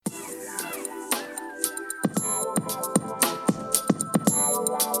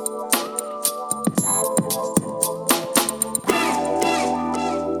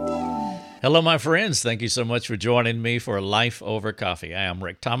Hello, my friends. Thank you so much for joining me for Life Over Coffee. I am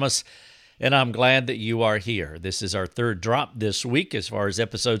Rick Thomas, and I'm glad that you are here. This is our third drop this week as far as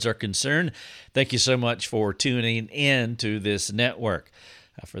episodes are concerned. Thank you so much for tuning in to this network.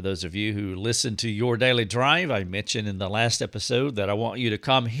 For those of you who listen to Your Daily Drive, I mentioned in the last episode that I want you to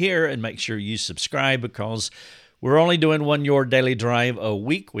come here and make sure you subscribe because we're only doing one Your Daily Drive a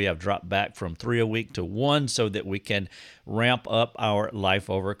week. We have dropped back from 3 a week to 1 so that we can ramp up our Life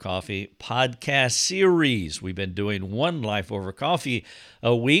Over Coffee podcast series. We've been doing one Life Over Coffee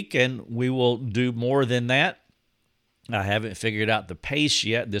a week, and we will do more than that. I haven't figured out the pace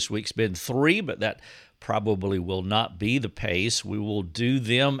yet. This week's been 3, but that probably will not be the pace. We will do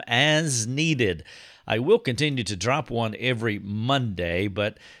them as needed. I will continue to drop one every Monday,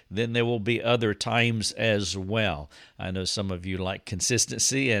 but then there will be other times as well. I know some of you like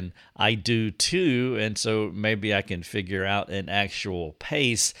consistency, and I do too, and so maybe I can figure out an actual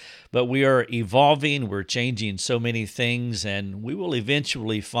pace. But we are evolving, we're changing so many things, and we will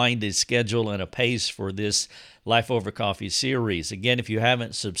eventually find a schedule and a pace for this Life Over Coffee series. Again, if you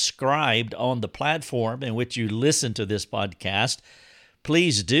haven't subscribed on the platform in which you listen to this podcast,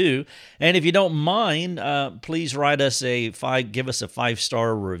 please do. And if you don't mind, please give us a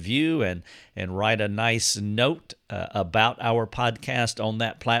 5-star review and write a nice note about our podcast on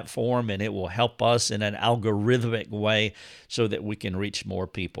that platform, and it will help us in an algorithmic way so that we can reach more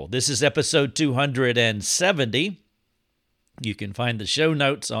people. This is episode 270. You can find the show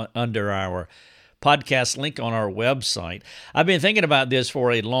notes under our podcast link on our website. I've been thinking about this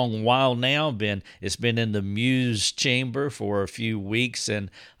for a long while now. It's been in the Muse chamber for a few weeks,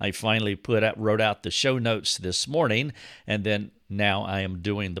 and I finally wrote out the show notes this morning, and then now I am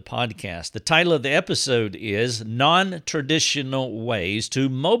doing the podcast. The title of the episode is Non-Traditional Ways to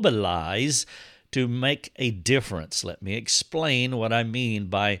Mobilize to Make a Difference. Let me explain what I mean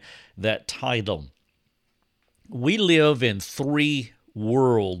by that title. We live in 3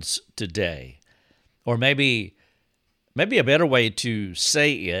 worlds today. Or maybe a better way to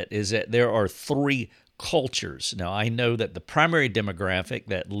say it is that there are 3 cultures. Now, I know that the primary demographic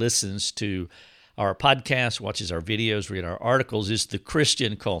that listens to our podcast, watches our videos, read our articles, is the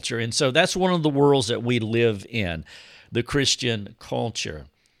Christian culture. And so that's one of the worlds that we live in, the Christian culture.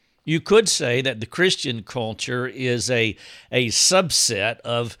 You could say that the Christian culture is a subset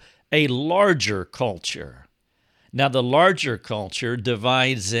of a larger culture. Now, the larger culture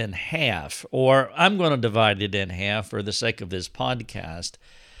divides in half, or I'm going to divide it in half for the sake of this podcast.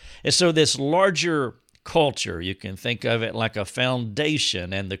 And so this larger culture, you can think of it like a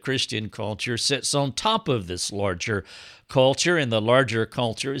foundation, and the Christian culture sits on top of this larger culture, and the larger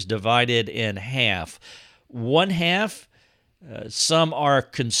culture is divided in half. One half, some are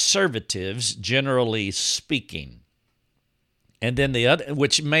conservatives, generally speaking. And then the other,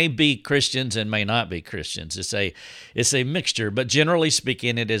 which may be Christians and may not be Christians. It's a mixture, but generally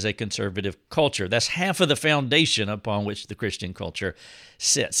speaking, it is a conservative culture. That's half of the foundation upon which the Christian culture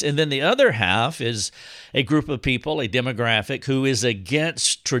sits. And then the other half is a group of people, a demographic, who is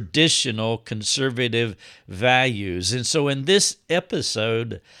against traditional conservative values. And so in this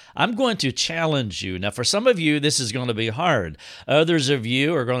episode, I'm going to challenge you. Now, for some of you, this is going to be hard. Others of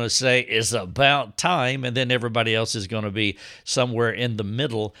you are going to say, it's about time, and then everybody else is going to be somewhere in the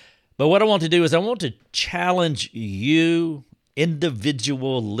middle. But what I want to do is I want to challenge you,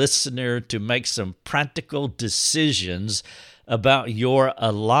 individual listener, to make some practical decisions about your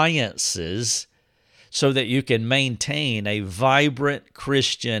alliances so that you can maintain a vibrant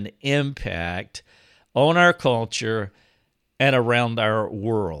Christian impact on our culture and around our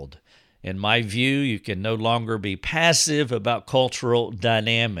world. In my view, you can no longer be passive about cultural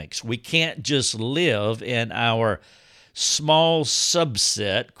dynamics. We can't just live in our small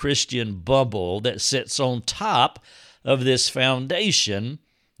subset Christian bubble that sits on top of this foundation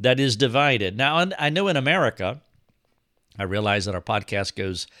that is divided. Now, I know in America, I realize that our podcast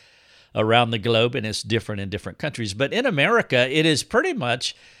goes around the globe and it's different in different countries, but in America, it is pretty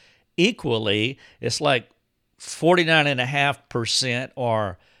much equally, it's like 49.5%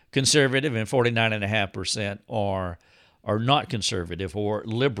 are conservative and 49.5% are not conservative or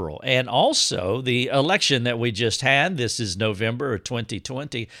liberal. And also the election that we just had, this is November of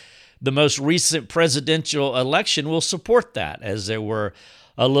 2020, the most recent presidential election will support that, as there were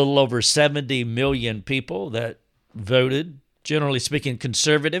a little over 70 million people that voted, generally speaking,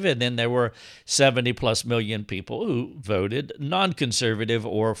 conservative, and then there were 70 plus million people who voted non-conservative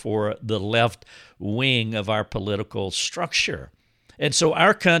or for the left wing of our political structure. And so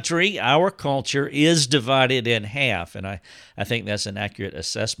our country, our culture is divided in half, and I think that's an accurate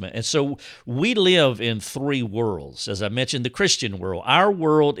assessment. And so we live in three worlds. As I mentioned, the Christian world. Our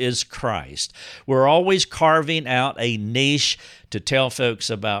world is Christ. We're always carving out a niche to tell folks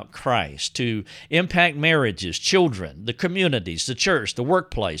about Christ, to impact marriages, children, the communities, the church, the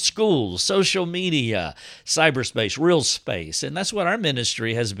workplace, schools, social media, cyberspace, real space. And that's what our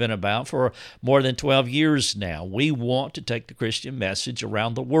ministry has been about for more than 12 years now. We want to take the Christian message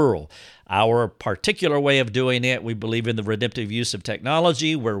around the world. Our particular way of doing it, we believe in the redemptive use of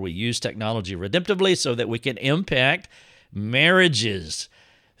technology, where we use technology redemptively so that we can impact marriages,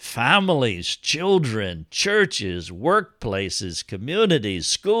 families, children, churches, workplaces, communities,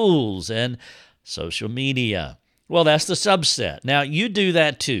 schools, and social media. Well, that's the subset. Now, you do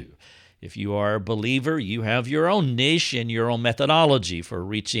that too. If you are a believer, you have your own niche and your own methodology for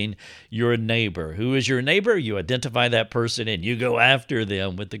reaching your neighbor. Who is your neighbor? You identify that person and you go after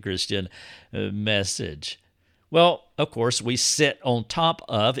them with the Christian message. Well, of course, we sit on top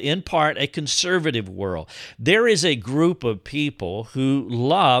of, in part, a conservative world. There is a group of people who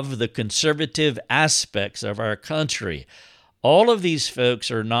love the conservative aspects of our country. All of these folks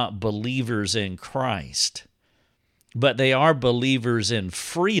are not believers in Christ, but they are believers in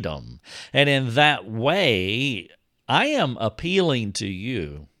freedom. And in that way, I am appealing to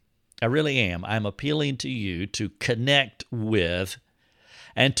you. I really am. I'm appealing to you to connect with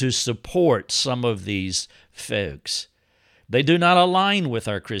and to support some of these folks. They do not align with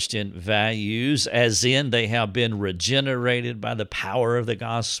our Christian values, as in they have been regenerated by the power of the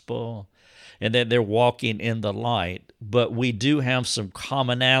gospel and that they're walking in the light. But we do have some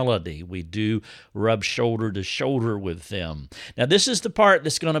commonality. We do rub shoulder to shoulder with them. Now, this is the part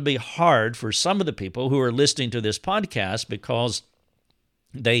that's going to be hard for some of the people who are listening to this podcast, because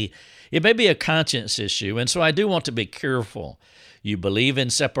it may be a conscience issue, and so I do want to be careful. You believe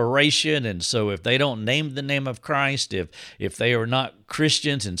in separation, and so if they don't name the name of Christ, if they are not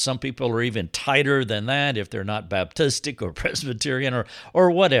Christians, and some people are even tighter than that, if they're not Baptistic or Presbyterian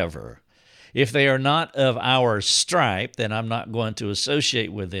or whatever, if they are not of our stripe, then I'm not going to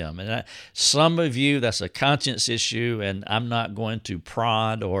associate with them. And some of you, that's a conscience issue, and I'm not going to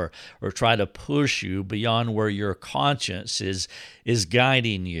prod or try to push you beyond where your conscience is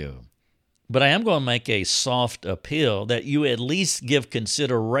guiding you. But I am going to make a soft appeal that you at least give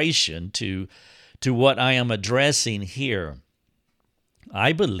consideration to what I am addressing here.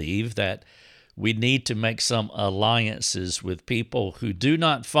 I believe that we need to make some alliances with people who do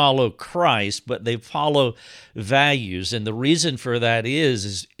not follow Christ, but they follow values. And the reason for that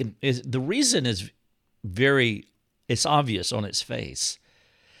is the reason is it's obvious on its face.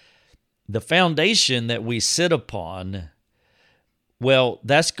 The foundation that we sit upon, well,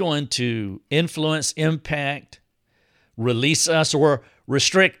 that's going to influence, impact, release us, or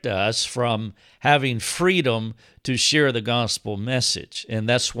restrict us from having freedom to share the gospel message. And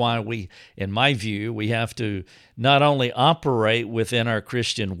that's why in my view, we have to not only operate within our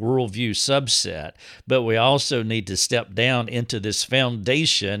Christian worldview subset, but we also need to step down into this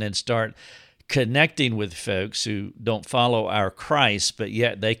foundation and start connecting with folks who don't follow our Christ, but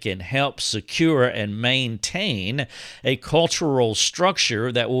yet they can help secure and maintain a cultural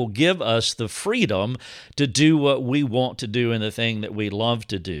structure that will give us the freedom to do what we want to do and the thing that we love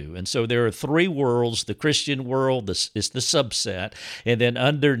to do. And so there are three worlds. The Christian world is the subset, and then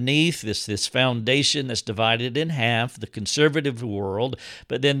underneath this foundation that's divided in half, the conservative world,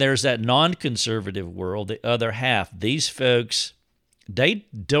 but then there's that non-conservative world, the other half. These folks, they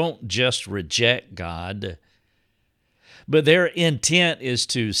don't just reject God, but their intent is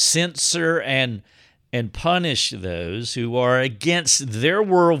to censor and punish those who are against their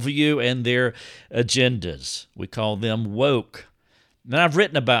worldview and their agendas. We call them woke. And I've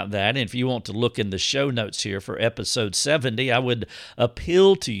written about that, and if you want to look in the show notes here for episode 70, I would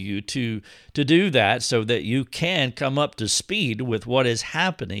appeal to you to do that so that you can come up to speed with what is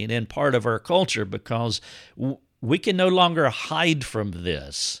happening in part of our culture, because we can no longer hide from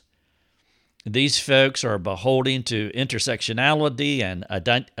this. These folks are beholden to intersectionality and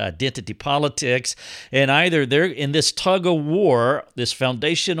identity politics, and either they're in this tug of war, this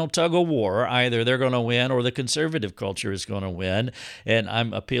foundational tug of war, either they're going to win or the conservative culture is going to win. And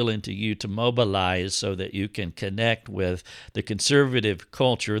I'm appealing to you to mobilize so that you can connect with the conservative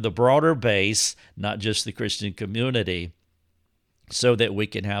culture, the broader base, not just the Christian community, so that we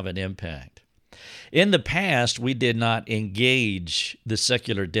can have an impact. In the past, we did not engage the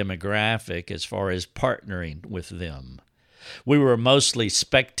secular demographic as far as partnering with them. We were mostly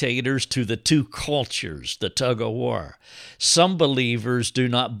spectators to the two cultures, the tug of war. Some believers do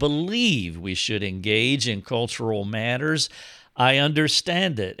not believe we should engage in cultural matters. I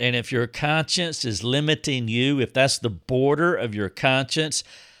understand it. And if your conscience is limiting you, if that's the border of your conscience,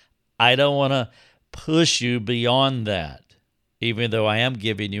 I don't want to push you beyond that, even though I am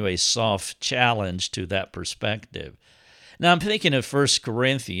giving you a soft challenge to that perspective. Now, I'm thinking of 1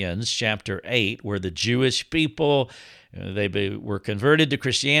 Corinthians chapter 8, where the Jewish people, they were converted to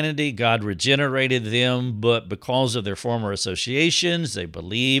Christianity. God regenerated them, but because of their former associations, they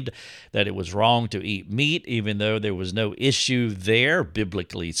believed that it was wrong to eat meat, even though there was no issue there,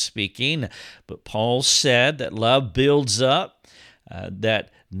 biblically speaking. But Paul said that love builds up, that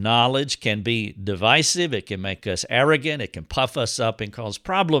knowledge can be divisive. It can make us arrogant. It can puff us up and cause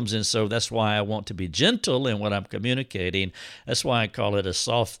problems. And so that's why I want to be gentle in what I'm communicating. That's why I call it a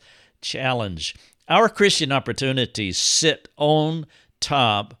soft challenge. Our Christian opportunities sit on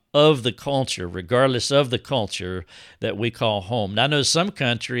top of the culture, regardless of the culture that we call home. Now, I know some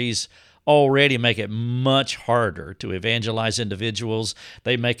countries already make it much harder to evangelize individuals.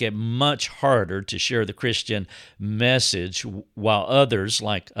 They make it much harder to share the Christian message, while others,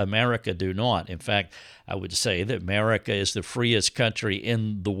 like America, do not. In fact, I would say that America is the freest country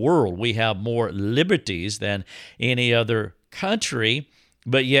in the world. We have more liberties than any other country,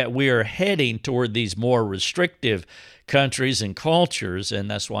 but yet we are heading toward these more restrictive countries and cultures,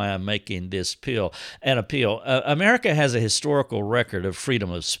 and that's why I'm making this appeal. America has a historical record of freedom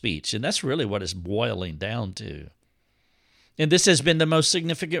of speech, and that's really what it's boiling down to. And this has been the most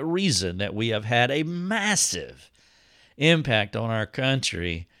significant reason that we have had a massive impact on our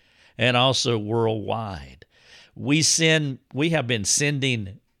country and also worldwide. We have been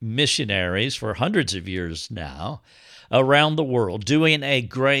sending missionaries for hundreds of years now around the world, doing a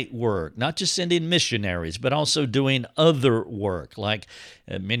great work, not just sending missionaries, but also doing other work, like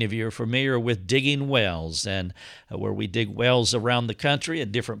many of you are familiar with digging wells, and where we dig wells around the country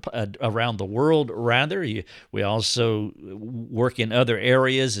and around the world, rather. We also work in other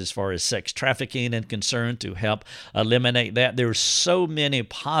areas as far as sex trafficking is concerned to help eliminate that. There's so many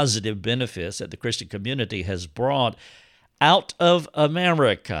positive benefits that the Christian community has brought out of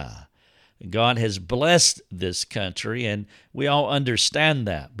America. God has blessed this country, and we all understand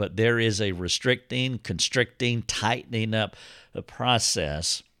that, but there is a restricting, constricting, tightening up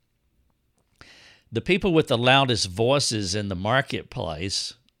process. The people with the loudest voices in the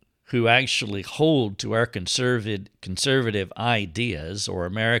marketplace, who actually hold to our conservative ideas or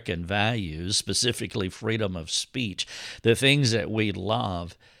American values, specifically freedom of speech, the things that we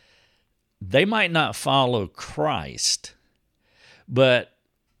love, they might not follow Christ, but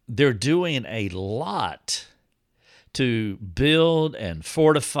they're doing a lot to build and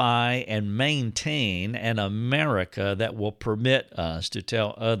fortify and maintain an America that will permit us to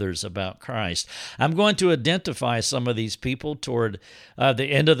tell others about Christ. I'm going to identify some of these people toward the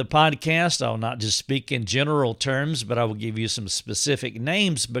end of the podcast. I'll not just speak in general terms, but I will give you some specific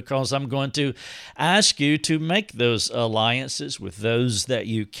names, because I'm going to ask you to make those alliances with those that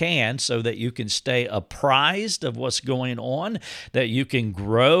you can, so that you can stay apprised of what's going on, that you can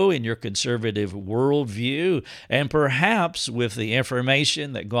grow in your conservative worldview, and perhaps with the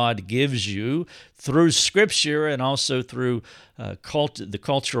information that God gives you through Scripture and also through the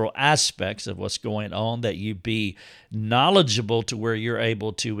cultural aspects of what's going on, that you be knowledgeable to where you're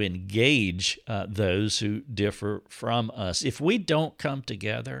able to engage those who differ from us. If we don't come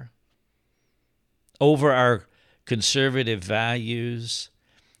together over our conservative values,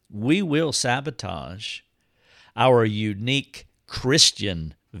 we will sabotage our unique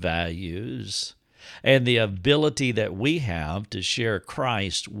Christian values and the ability that we have to share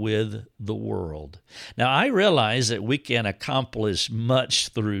Christ with the world. Now, I realize that we can accomplish much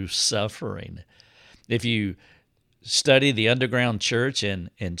through suffering. If you study the underground church in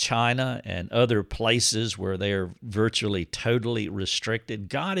China and other places where they are virtually totally restricted,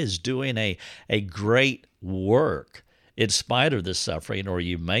 God is doing a great work in spite of the suffering, or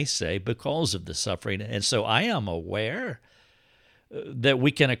you may say because of the suffering. And so I am aware that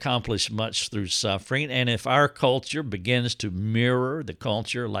we can accomplish much through suffering. And if our culture begins to mirror the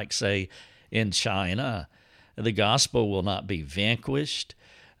culture, like, say, in China, the gospel will not be vanquished.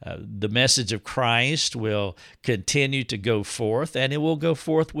 The message of Christ will continue to go forth, and it will go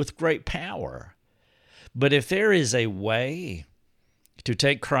forth with great power. But if there is a way to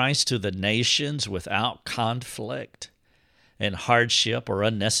take Christ to the nations without conflict and hardship, or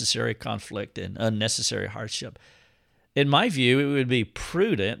unnecessary conflict and unnecessary hardship, in my view, it would be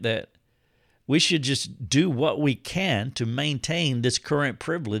prudent that we should just do what we can to maintain this current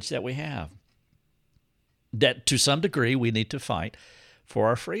privilege that we have. That to some degree we need to fight for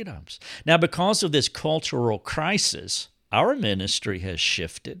our freedoms. Now, because of this cultural crisis, our ministry has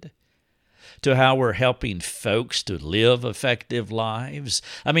shifted. to how we're helping folks to live effective lives.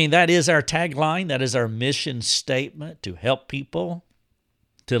 I mean, that is our tagline, that is our mission statement, to help people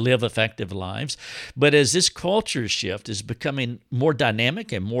to live effective lives. But as this culture shift is becoming more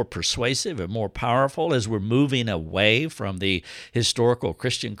dynamic and more persuasive and more powerful, as we're moving away from the historical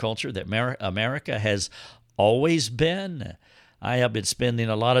Christian culture that America has always been, I have been spending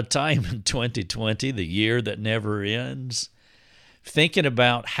a lot of time in 2020, the year that never ends, thinking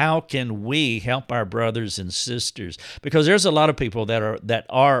about how can we help our brothers and sisters, because there's a lot of people that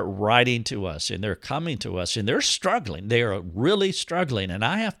are writing to us and they're coming to us and they're struggling. They are really struggling, and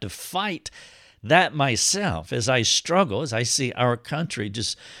I have to fight that myself as I struggle, as I see our country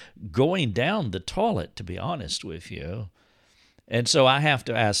just going down the toilet, to be honest with you. And so I have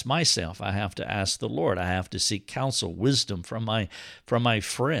to ask myself, I have to ask the Lord, I have to seek counsel, wisdom from my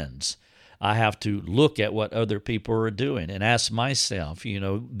friends. I have to look at what other people are doing and ask myself,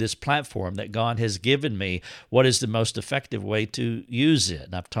 this platform that God has given me, what is the most effective way to use it?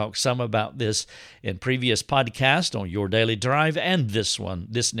 And I've talked some about this in previous podcasts on Your Daily Drive and this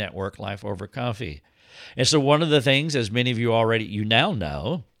network, Life Over Coffee. And so one of the things, as many of you you now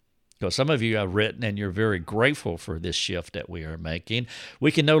know, because some of you have written and you're very grateful for this shift that we are making,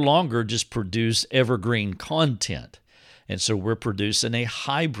 we can no longer just produce evergreen content. And so we're producing a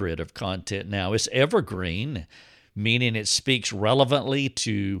hybrid of content now. It's evergreen, meaning it speaks relevantly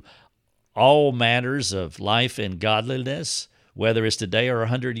to all matters of life and godliness, whether it's today or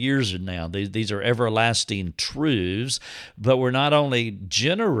 100 years from now. These are everlasting truths, but we're not only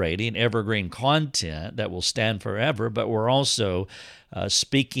generating evergreen content that will stand forever, but we're also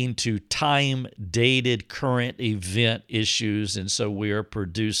speaking to time-dated current event issues, and so we are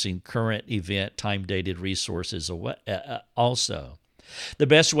producing current event, time-dated resources also. The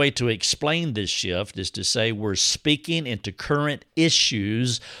best way to explain this shift is to say we're speaking into current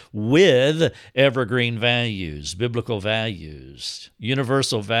issues with evergreen values, biblical values,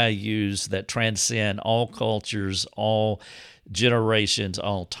 universal values that transcend all cultures, all generations,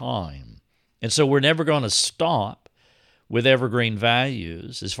 all time. And so we're never going to stop with evergreen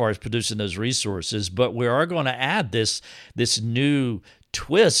values as far as producing those resources, but we are going to add this new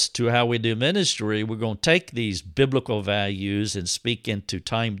twist to how we do ministry. We're going to take these biblical values and speak into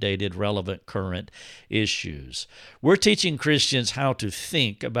time-dated, relevant, current issues. We're teaching Christians how to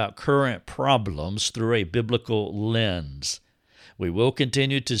think about current problems through a biblical lens. We will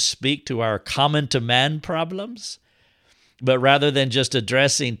continue to speak to our common-to-man problems, but rather than just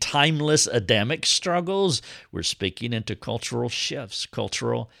addressing timeless Adamic struggles, we're speaking into cultural shifts,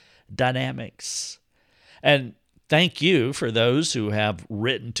 cultural dynamics. And thank you for those who have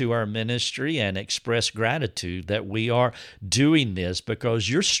written to our ministry and expressed gratitude that we are doing this, because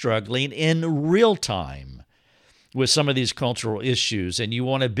you're struggling in real time with some of these cultural issues, and you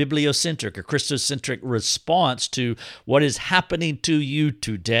want a bibliocentric, a Christocentric response to what is happening to you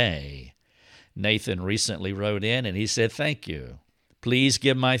today. Nathan recently wrote in and he said, "Thank you. Please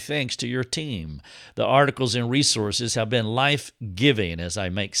give my thanks to your team. The articles and resources have been life-giving as I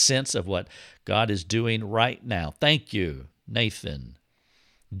make sense of what God is doing right now. Thank you, Nathan."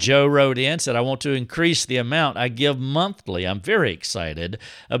 Joe wrote in, said, "I want to increase the amount I give monthly. I'm very excited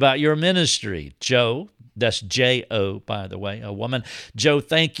about your ministry." Joe, that's J-O, by the way, a woman. Joe,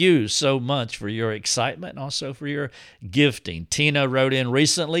 thank you so much for your excitement and also for your gifting. Tina wrote in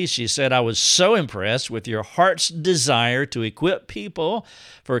recently. She said, "I was so impressed with your heart's desire to equip people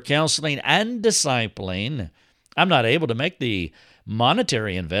for counseling and discipling. I'm not able to make the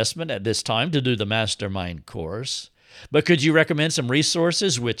monetary investment at this time to do the mastermind course, but could you recommend some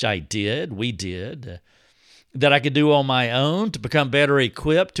resources?" Which we did, that I could do on my own to become better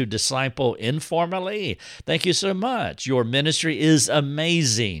equipped to disciple informally. Thank you so much. Your ministry is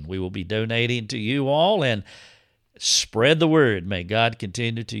amazing. We will be donating to you all, and spread the word. May God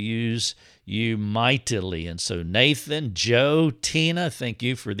continue to use you mightily. And so Nathan, Joe, Tina, thank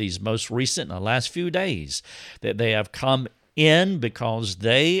you for these most recent, in the last few days, that they have come in because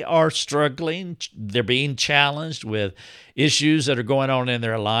they are struggling. They're being challenged with issues that are going on in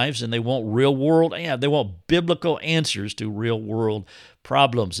their lives, and they want they want biblical answers to real world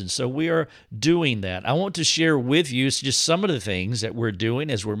problems. And so we are doing that. I want to share with you just some of the things that we're doing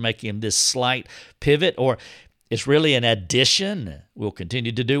as we're making this slight pivot, or it's really an addition. We'll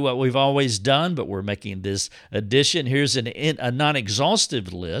continue to do what we've always done, but we're making this addition. Here's a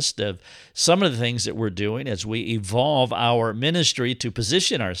non-exhaustive list of some of the things that we're doing as we evolve our ministry to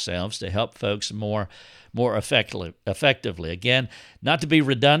position ourselves to help folks more effectively. Again, not to be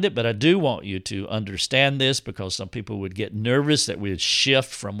redundant, but I do want you to understand this, because some people would get nervous that we would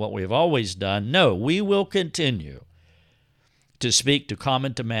shift from what we've always done. No, we will continue to speak to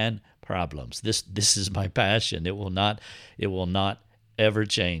common-to-man problems. This is my passion. It will not ever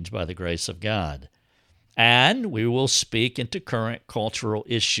change by the grace of God. And we will speak into current cultural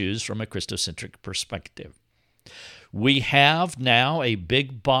issues from a Christocentric perspective. We have now a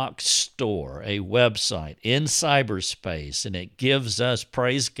big box store, a website in cyberspace, and it gives us,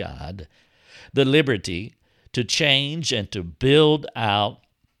 praise God, the liberty to change and to build out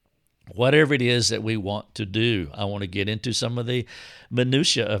whatever it is that we want to do. I want to get into some of the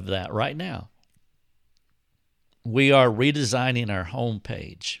minutia of that right now. We are redesigning our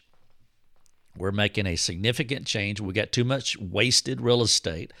homepage. We're making a significant change. We got too much wasted real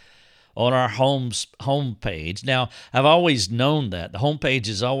estate on our homepage. Now, I've always known that. The homepage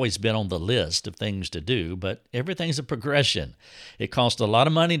has always been on the list of things to do, but everything's a progression. It costs a lot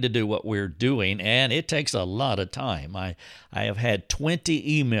of money to do what we're doing, and it takes a lot of time. I have had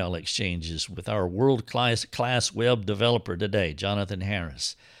 20 email exchanges with our world-class web developer today, Jonathan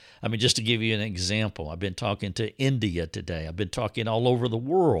Harris. I mean, just to give you an example, I've been talking to India today. I've been talking all over the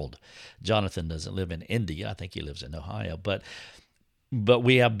world. Jonathan doesn't live in India. I think he lives in Ohio. But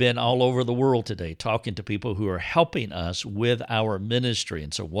we have been all over the world today talking to people who are helping us with our ministry.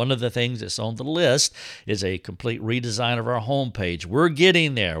 And so one of the things that's on the list is a complete redesign of our homepage. We're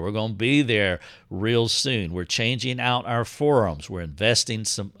getting there. We're going to be there real soon. We're changing out our forums. We're investing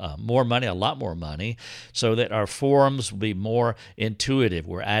some more money, a lot more money, so that our forums will be more intuitive.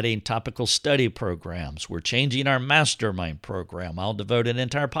 We're adding topical study programs. We're changing our mastermind program. I'll devote an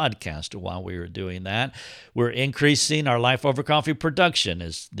entire podcast to why we are doing that. We're increasing our Life Over Coffee production,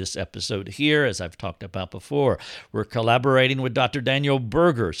 as this episode here, as I've talked about before. We're collaborating with Dr. Daniel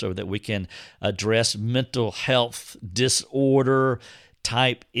Berger so that we can address mental health disorder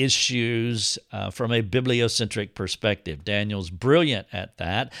type issues from a bibliocentric perspective. Daniel's brilliant at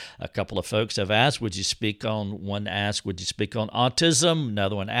that. A couple of folks have asked, would you speak on autism?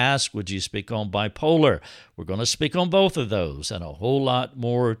 Another one asked, would you speak on bipolar? We're going to speak on both of those and a whole lot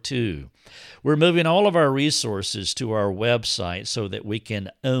more too. We're moving all of our resources to our website so that we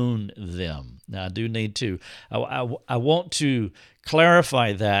can own them. Now, I do need to, I want to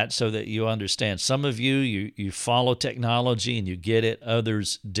clarify that so that you understand. Some of you follow technology and you get it,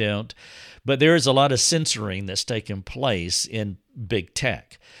 others don't. But there is a lot of censoring that's taking place in big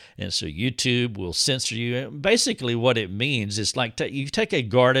tech. And so YouTube will censor you. Basically what it means is like you take a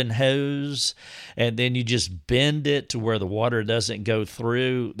garden hose and then you just bend it to where the water doesn't go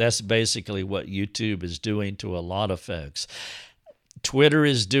through. That's basically what YouTube is doing to a lot of folks. Twitter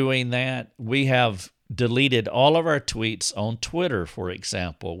is doing that. We have deleted all of our tweets on Twitter, for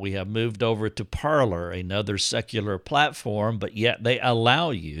example. We have moved over to Parler, another secular platform, but yet they allow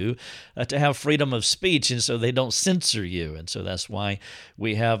you to have freedom of speech, and so they don't censor you. And so that's why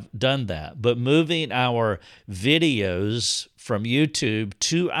we have done that. But moving our videos from YouTube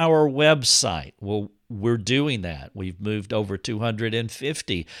to our website, we're doing that. We've moved over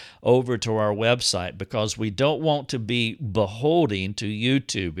 250 over to our website because we don't want to be beholden to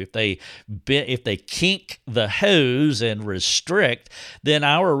YouTube. If they kink the hose and restrict, then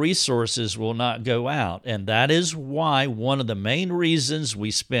our resources will not go out. And that is why one of the main reasons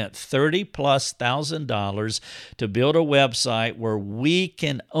we spent $30,000+ to build a website where we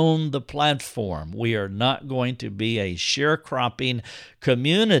can own the platform. We are not going to be a sharecropping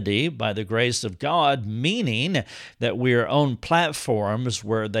community by the grace of God, meaning that we are on platforms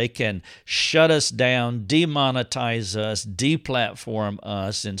where they can shut us down, demonetize us, deplatform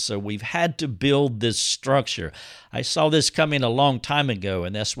us, and so we've had to build this structure. I saw this coming a long time ago,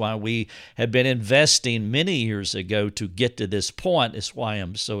 and that's why we have been investing many years ago to get to this point. It's why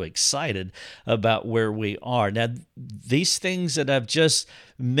I'm so excited about where we are. Now, these things that I've just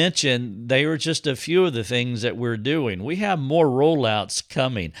mentioned, they are just a few of the things that we're doing. We have more rollouts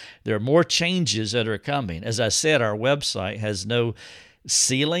coming. There are more changes that are coming. As I said, our website has no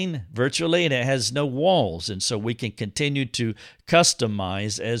ceiling virtually, and it has no walls, and so we can continue to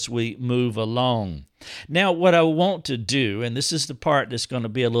customize as we move along. Now, what I want to do, and this is the part that's going to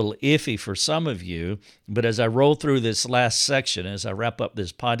be a little iffy for some of you, but as I roll through this last section, as I wrap up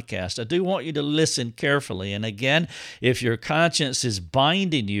this podcast, I do want you to listen carefully. And again, if your conscience is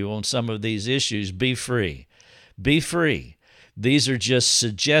binding you on some of these issues, be free. Be free. These are just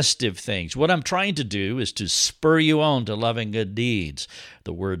suggestive things. What I'm trying to do is to spur you on to loving good deeds.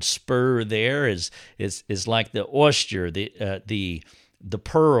 The word spur there is like the oyster, the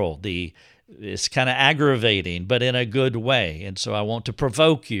pearl, it's kind of aggravating, but in a good way. And so I want to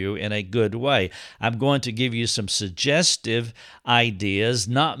provoke you in a good way. I'm going to give you some suggestive ideas,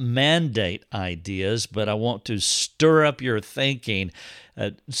 not mandate ideas, but I want to stir up your thinking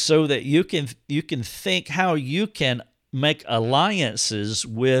so that you can think how you can make alliances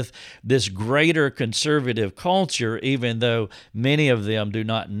with this greater conservative culture, even though many of them do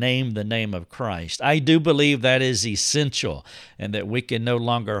not name the name of Christ. I do believe that is essential, and that we can no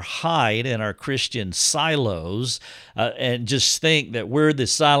longer hide in our Christian silos and just think that we're the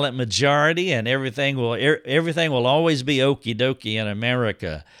silent majority and everything will always be okie dokie in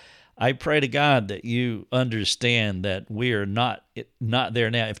America. I pray to God that you understand that we are not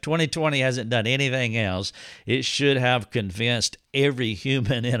there now. If 2020 hasn't done anything else, it should have convinced every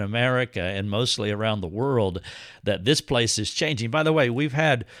human in America and mostly around the world that this place is changing. By the way, we've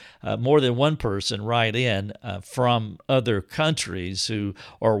had more than one person write in from other countries who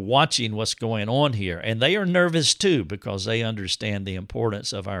are watching what's going on here, and they are nervous too because they understand the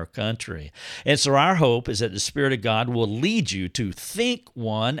importance of our country. And so our hope is that the Spirit of God will lead you to think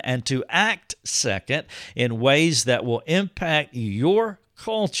one and to act second in ways that will impact your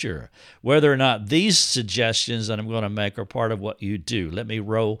culture, whether or not these suggestions that I'm going to make are part of what you do. Let me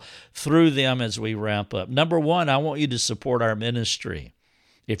roll through them as we wrap up. Number one, I want you to support our ministry.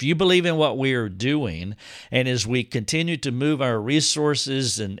 If you believe in what we are doing, and as we continue to move our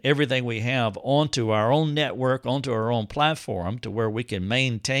resources and everything we have onto our own network, onto our own platform, to where we can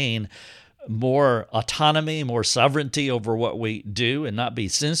maintain more autonomy, more sovereignty over what we do and not be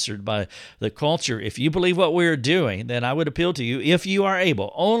censored by the culture. If you believe what we're doing, then I would appeal to you, if you are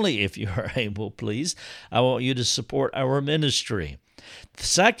able, only if you are able, please, I want you to support our ministry.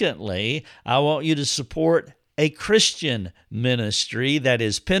 Secondly, I want you to support a Christian ministry that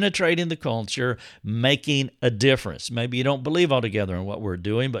is penetrating the culture, making a difference. Maybe you don't believe altogether in what we're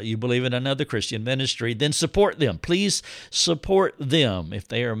doing, but you believe in another Christian ministry, then support them. Please support them. If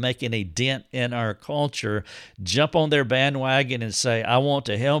they are making a dent in our culture, jump on their bandwagon and say, I want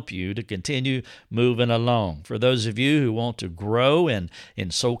to help you to continue moving along. For those of you who want to grow in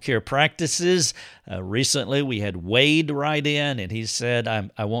soul care practices, recently we had Wade write in, and he said,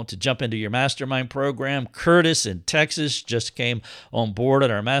 I want to jump into your mastermind program. Curtis in Texas just came on board at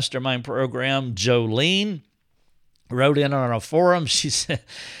our mastermind program. Jolene wrote in on a forum. She said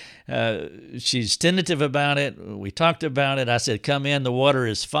she's tentative about it. We talked about it. I said, come in. The water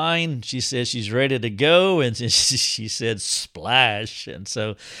is fine. She says she's ready to go, and she said, splash. And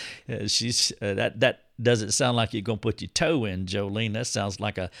so that doesn't sound like you're going to put your toe in, Jolene. That sounds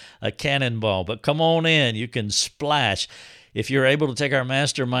like a cannonball. But come on in. You can splash. If you're able to take our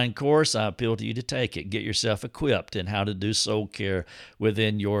mastermind course, I appeal to you to take it. Get yourself equipped in how to do soul care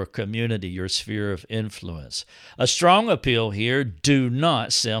within your community, your sphere of influence. A strong appeal here, do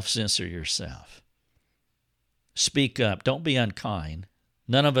not self-censor yourself. Speak up. Don't be unkind.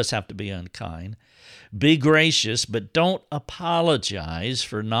 None of us have to be unkind. Be gracious, but don't apologize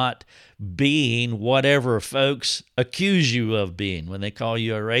for not being whatever folks accuse you of being. When they call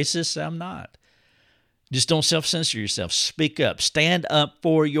you a racist, I'm not. Just don't self-censor yourself. Speak up. Stand up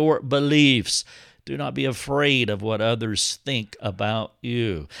for your beliefs. Do not be afraid of what others think about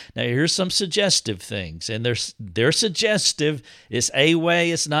you. Now, here's some suggestive things, and they're suggestive. It's a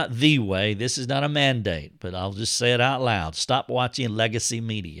way. It's not the way. This is not a mandate, but I'll just say it out loud. Stop watching legacy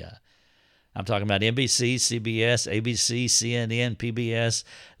media. I'm talking about NBC, CBS, ABC, CNN, PBS,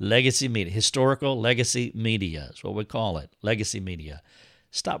 legacy media, historical legacy media is what we call it, legacy media.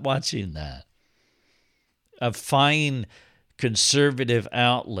 Stop watching that. Find conservative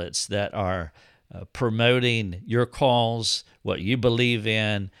outlets that are promoting your cause, what you believe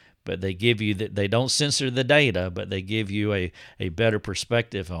in, but they give you they don't censor the data, but they give you a better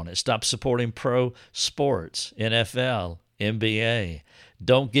perspective on it. Stop supporting pro sports, NFL, NBA.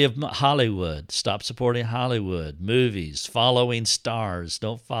 Don't give Hollywood. Stop supporting Hollywood, movies, following stars.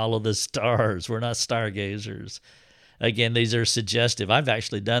 Don't follow the stars. We're not stargazers. Again, these are suggestive. I've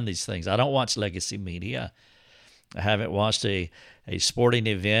actually done these things. I don't watch legacy media. I haven't watched a sporting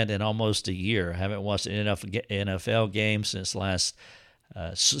event in almost a year. I haven't watched an NFL game since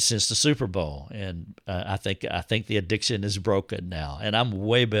the Super Bowl, and I think the addiction is broken now, and I'm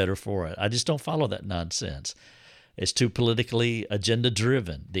way better for it. I just don't follow that nonsense. It's too politically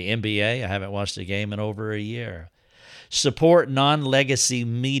agenda-driven. The NBA, I haven't watched a game in over a year. Support non-legacy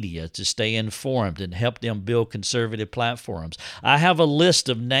media to stay informed and help them build conservative platforms. I have a list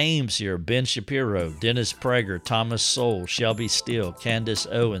of names here: Ben Shapiro, Dennis Prager, Thomas Sowell, Shelby Steele, Candace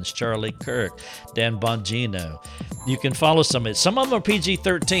Owens, Charlie Kirk, Dan Bongino. You can follow some of it. Some of them are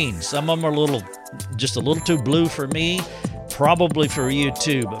PG-13. Some of them are just a little too blue for me, probably for you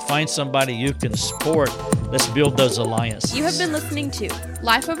too, but find somebody you can support. Let's build those alliances. You have been listening to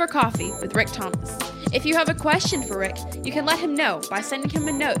Life Over Coffee with Rick Thomas. If you have a question for Rick, you can let him know by sending him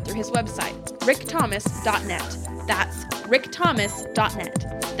a note through his website, rickthomas.net. That's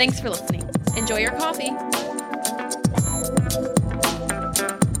rickthomas.net. Thanks for listening. Enjoy your coffee.